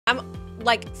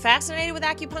like fascinated with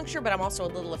acupuncture, but I'm also a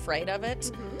little afraid of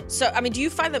it. So, I mean, do you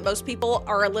find that most people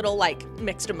are a little like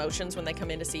mixed emotions when they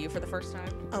come in to see you for the first time?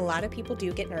 A lot of people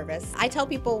do get nervous. I tell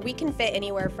people we can fit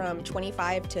anywhere from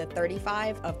 25 to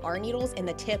 35 of our needles in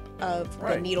the tip of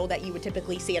the needle that you would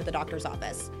typically see at the doctor's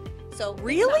office. So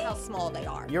really, how small they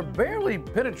are. You're barely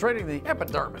penetrating the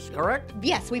epidermis, correct?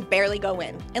 Yes, we barely go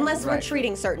in. Unless we're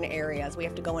treating certain areas, we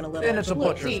have to go in a little, And it's a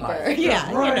butcher's deeper. knife.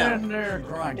 Yeah, Right you know. in there,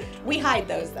 grind it. We hide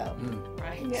those though.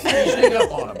 Right. Sneak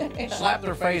up on them. Slap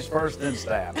their face first, then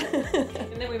stab.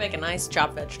 And then we make a nice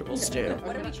chopped vegetable stew.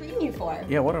 What are we treating you for?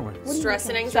 Yeah, what are we? Stress and Stress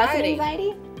and anxiety.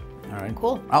 anxiety? All right.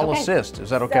 Cool. I'll Okay. assist. Is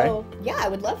that okay? So, yeah, I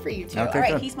would love for you to. Okay, All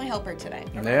right, good. he's my helper today.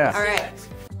 Yeah. All right.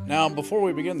 Now, before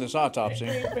we begin this autopsy,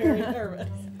 Very nervous.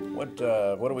 what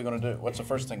are we going to do? What's the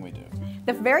first thing we do?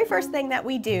 The very first thing that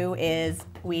we do is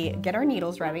we get our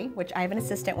needles ready, which I have an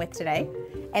assistant with today,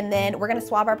 and then we're gonna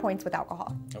swab our points with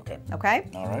alcohol. Okay. Okay?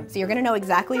 All right. So you're gonna know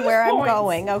exactly where I'm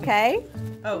going, okay?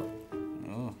 Oh.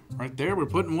 Oh, right there. We're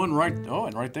putting one right. Oh,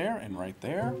 and right there, and right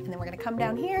there. And then we're gonna come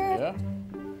down here. Yeah.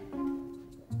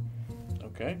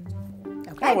 Okay.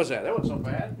 Okay. How was that? That wasn't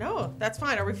so bad. No, that's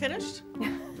fine. Are we finished?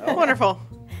 No. Wonderful.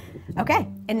 Okay,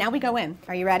 and now we go in.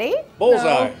 Are you ready?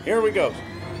 Bullseye. Here we go.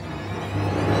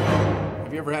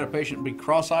 Have you ever had a patient be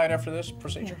cross-eyed after this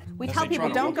procedure? We As tell they people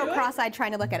try to don't look- go cross-eyed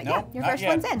trying to look at it. No, Yeah, your not first yet.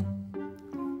 one's in.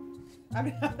 I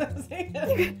mean, I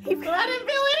didn't feel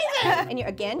anything.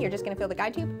 And you're just gonna feel the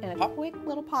guide tube and a Pop. quick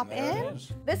little pop There in. it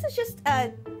is. This is just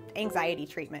anxiety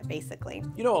treatment, basically.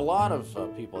 You know, a lot of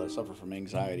people that suffer from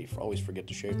anxiety always forget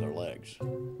to shave their legs.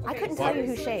 I couldn't tell you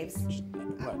who shaves.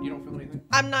 What, you don't feel anything?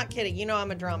 I'm not kidding. You know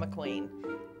I'm a drama queen.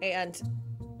 And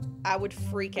I would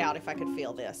freak out if I could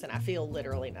feel this, and I feel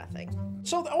literally nothing.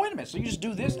 So, oh, wait a minute. So you just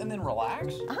do this and then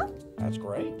relax? Uh-huh. That's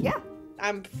great. Yeah.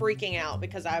 I'm freaking out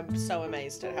because I'm so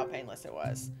amazed at how painless it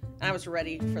was. And I was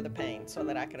ready for the pain so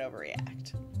that I could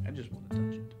overreact. I just want to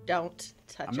touch it. Don't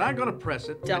touch I'm it. not going to press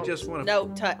it. Don't. I just want to. No,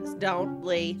 touch. Don't,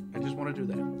 Lee. I just want to do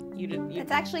that. You did. You,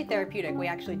 It's actually therapeutic. We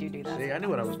actually do that. See, I knew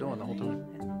what I was doing the whole time.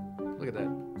 Look at that.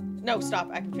 no, stop.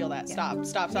 I can feel that. Stop.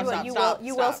 Stop. Stop. You will- Stop. you Stop. will,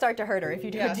 you stop. will start to hurt her if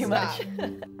you do Yeah, it too stop.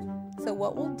 much. So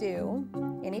what we'll do,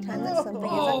 anytime that something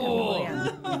is uncomfortable,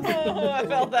 Oh, I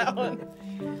felt that one.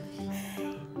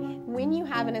 when you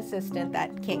have an assistant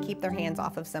that can't keep their hands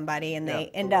off of somebody and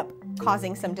they end up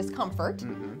causing some discomfort,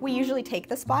 we usually take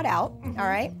the spot out, all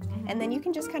right? And then you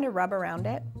can just kind of rub around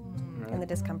it, and the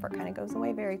discomfort kind of goes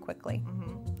away very quickly.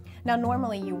 Now,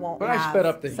 normally you won't But I have sped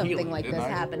up the something healing, like didn't this I?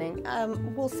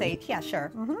 happening. We'll say, yeah,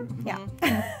 sure, yeah.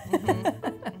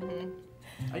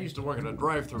 I used to work at a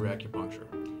drive-through acupuncture.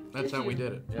 That's how we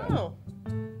did it. Yeah. Oh.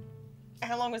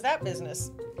 How long was that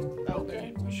business?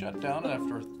 Okay. We shut down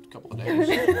after a couple of days.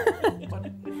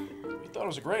 But we thought it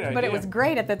was a great idea. But it was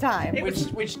great at the time.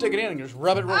 We'd stick it in and just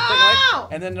rub it real quick, Ow!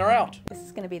 like, and then they're out. This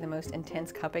is going to be the most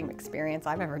intense cupping experience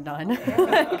I've ever done.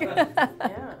 Yeah.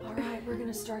 All right, we're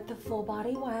gonna start the full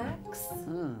body wax.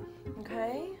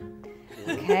 Okay.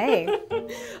 Okay.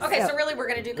 Okay, so really we're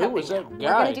going to do cupping. Who was that We're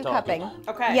guy going to do talking? cupping.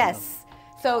 Okay. Yes.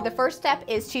 So the first step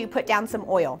is to put down some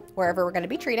oil wherever we're going to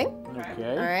be treating.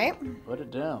 Okay. All right. Put it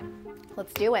down.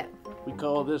 Let's do it. We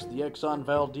call this the Exxon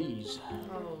Valdez.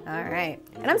 All right.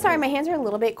 And I'm sorry, my hands are a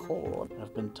little bit cold.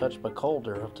 I've been touched by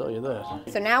colder, I'll tell you that.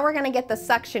 So now we're going to get the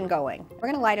suction going. We're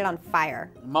going to light it on fire.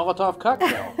 Molotov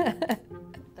cocktail.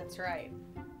 That's right.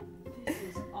 This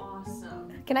is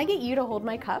awesome. Can I get you to hold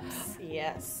my cups?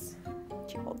 Yes.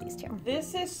 You hold these two.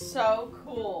 This is so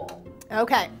cool.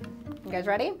 Okay. You guys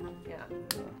ready? Yeah.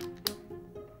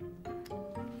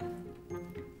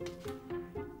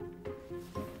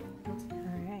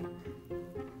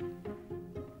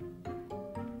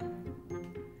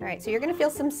 All right, so you're gonna feel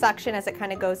some suction as it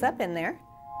kind of goes up in there.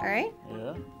 All right?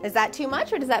 Yeah, Is that too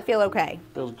much or does that feel okay?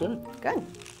 feels good. Good.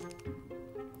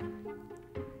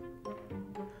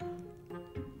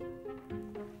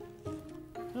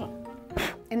 Huh.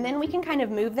 And then we can kind of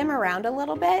move them around a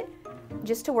little bit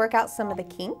just to work out some of the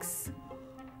kinks.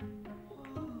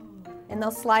 And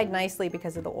they'll slide nicely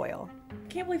because of the oil.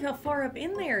 Can't believe how far up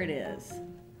in there it is.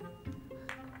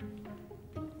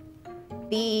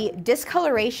 The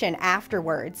discoloration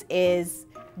afterwards is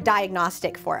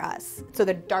diagnostic for us. So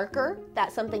the darker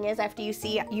that something is after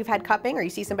you've had cupping or you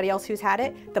see somebody else who's had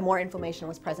it, the more inflammation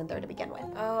was present there to begin with.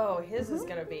 Oh, his is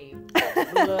going to be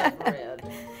blood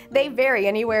red. They vary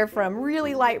anywhere from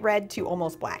really light red to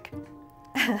almost black.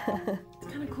 It's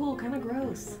kind of cool, kind of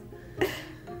gross.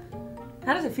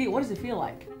 How does it feel? What does it feel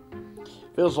like?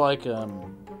 Feels like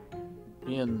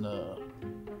being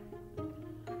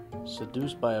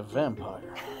seduced by a vampire.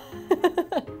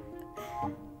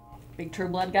 Big True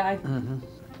Blood guy? Mm-hmm.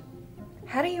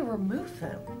 How do you remove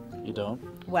them? You don't?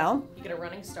 Well, You get a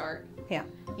running start. yeah.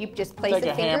 You just place Take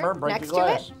a a finger hammer, break next the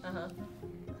glass. to it, Uh-huh.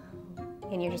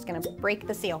 and you're just gonna break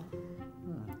the seal.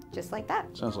 Just like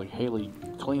that. Sounds like Hayley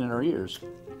cleaning her ears.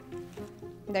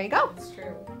 There you go. That's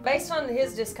true. Based on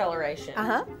his discoloration,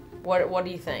 Uh-huh. what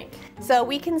do you think? So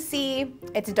we can see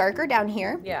it's darker down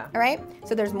here. Yeah. All right.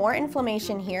 So there's more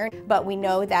inflammation here, but we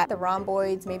know that the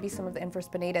rhomboids, maybe some of the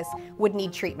infraspinatus, would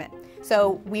need treatment.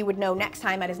 So we would know next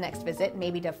time at his next visit,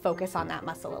 maybe to focus on that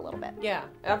muscle a little bit. Yeah,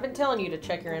 I've been telling you to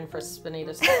check your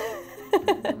infraspinatus.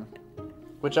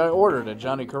 Which I ordered at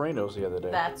Johnny Carino's the other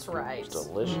day. That's right. It's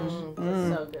delicious.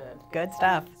 It's so good. Good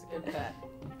stuff. It's a good pet.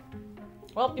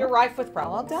 Well, you're rife with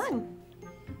All problems. done.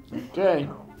 Okay.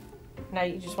 Now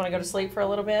you just want to go to sleep for a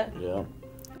little bit? Yeah.